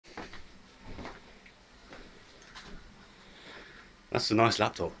That's a nice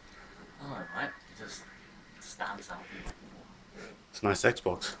laptop. Alright, right? It just stands out. It's a nice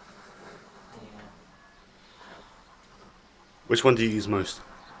Xbox. Yeah. Which one do you use most?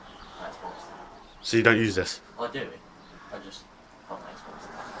 Xbox. So you don't use this? I do. I just got an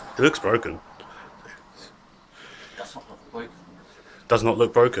Xbox. It looks broken. That's not what broken. Does not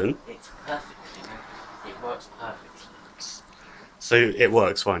look broken. It's perfect, you know? It works perfectly. So it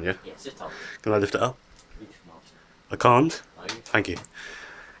works fine, yeah? Yeah, sit up. Can I lift it up? You cannot. I can't? No. Thank you.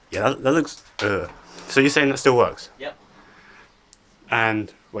 Yeah, that looks... So you're saying that still works? Yep.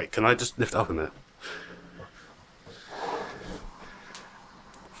 And... Wait, can I just lift it up a minute?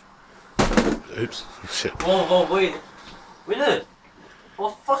 Oops. Shit. Whoa, wait. Wait,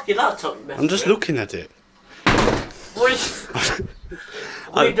 what fucking laptop you messing I'm just with? looking at it. What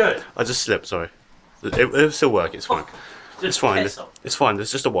are you doing? I just slipped, sorry. It'll still work, it's fine. It's fine. piss off. It's fine.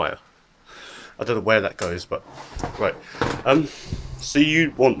 There's just a wire. I don't know where that goes, but right. So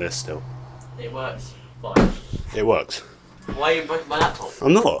you want this still? It works fine. It works. Why are you breaking my laptop?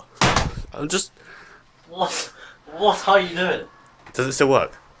 I'm not. I'm just. What are you doing? Does it still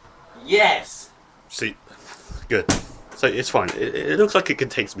work? Yes. See, good. So it's fine. It looks like it can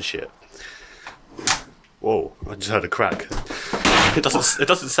take some shit. Whoa! I just heard a crack. It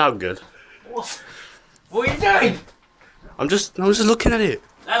doesn't sound good. What are you doing? I'm just looking at it.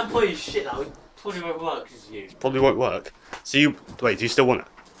 That employee's shit that would probably won't work as you. Probably won't work. So you wait. Do you still want it?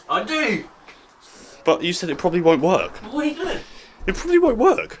 I do. But you said it probably won't work. What are you doing? It probably won't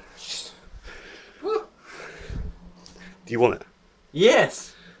work. What? Do you want it?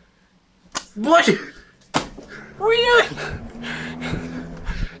 Yes. What? What are you doing?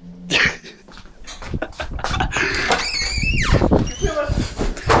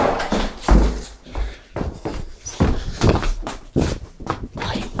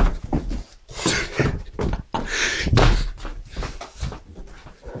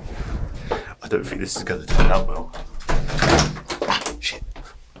 I don't think this is going to turn out well. Ah, shit.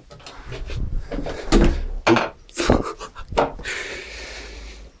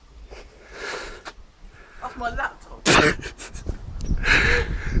 That's my laptop.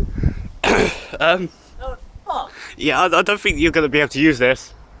 Oh, Fuck. yeah, I don't think you're going to be able to use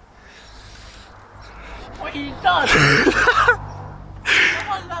this. What have you done? That's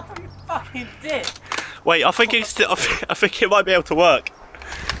my laptop, you fucking dick. Wait, I think it's still, I think it might be able to work.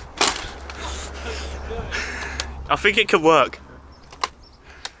 I think it could work.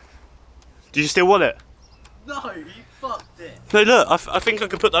 Do you still want it? No, you fucked it. No, look, I think I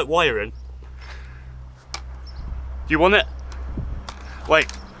can put that wire in. Do you want it?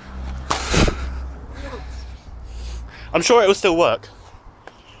 Wait. I'm sure it will still work.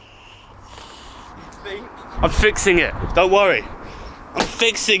 Think? I'm fixing it. Don't worry. I'm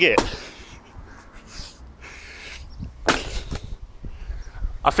fixing it.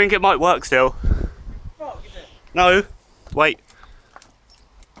 I think it might work still. Fuck it. No. Wait.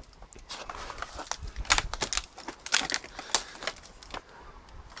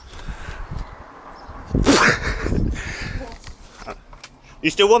 You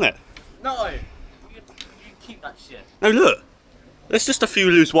still want it? No. You keep that shit. No, look. There's just a few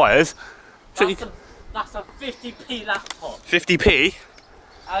loose wires. So you That's a 50p laptop. 50p?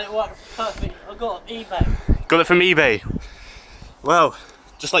 And it works perfect. I got it on eBay. Got it from eBay. Well,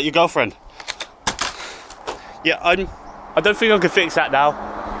 just like your girlfriend. Yeah, I don't think I can fix that now.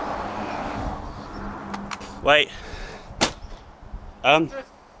 Wait. What are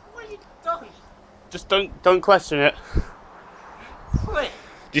you doing? Just don't question it. Wait.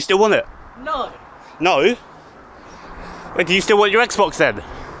 Do you still want it? No. No? Wait, do you still want your Xbox then?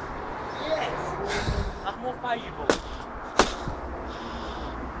 Yes. That's more valuable.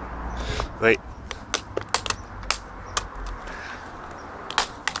 Wait.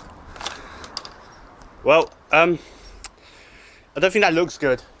 Well, I don't think that looks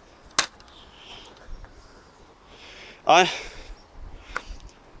good.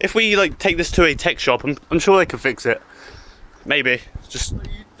 If we like take this to a tech shop, I'm sure they can fix it. Maybe. Just What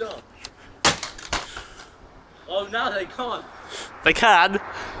are you done? Oh, now they can't. they can,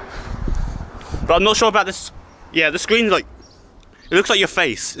 but I'm not sure about this. Yeah, the screen's like it looks like your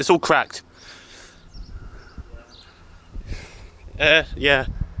face. It's all cracked. Yeah.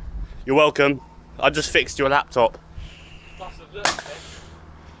 You're welcome. I just fixed your laptop. That's a little bit.